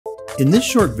In this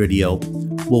short video,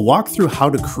 we'll walk through how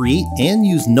to create and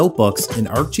use notebooks in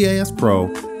ArcGIS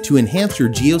Pro to enhance your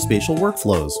geospatial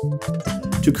workflows.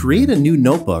 To create a new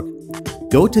notebook,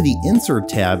 go to the Insert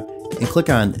tab and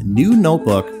click on New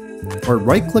Notebook, or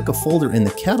right-click a folder in the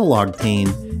Catalog pane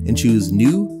and choose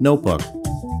New Notebook.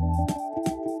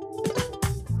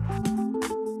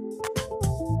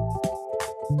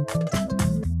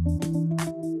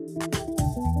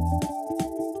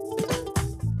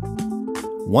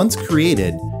 Once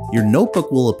created, your notebook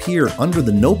will appear under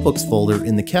the Notebooks folder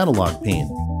in the Catalog pane.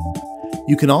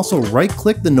 You can also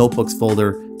right-click the Notebooks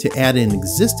folder to add an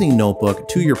existing notebook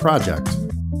to your project.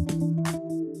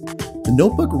 The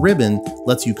Notebook ribbon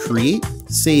lets you create,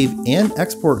 save, and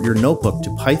export your notebook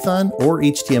to Python or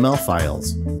HTML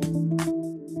files.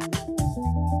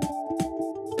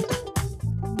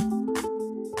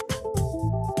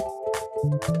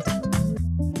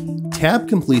 Tab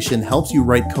completion helps you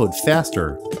write code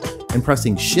faster, and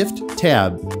pressing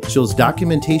Shift-Tab shows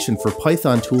documentation for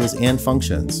Python tools and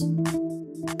functions.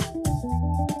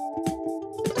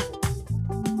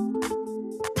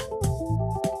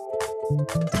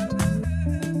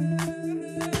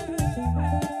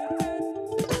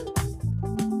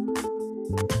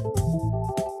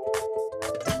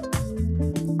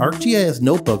 ArcGIS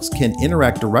notebooks can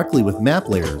interact directly with map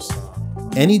layers.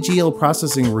 Any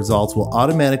geoprocessing results will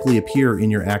automatically appear in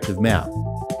your active map.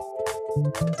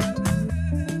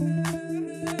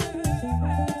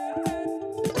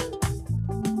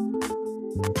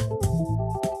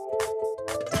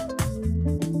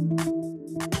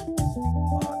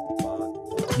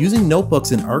 Using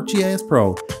notebooks in ArcGIS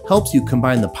Pro helps you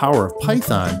combine the power of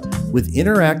Python with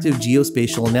interactive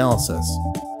geospatial analysis,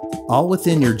 all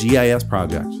within your GIS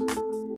project.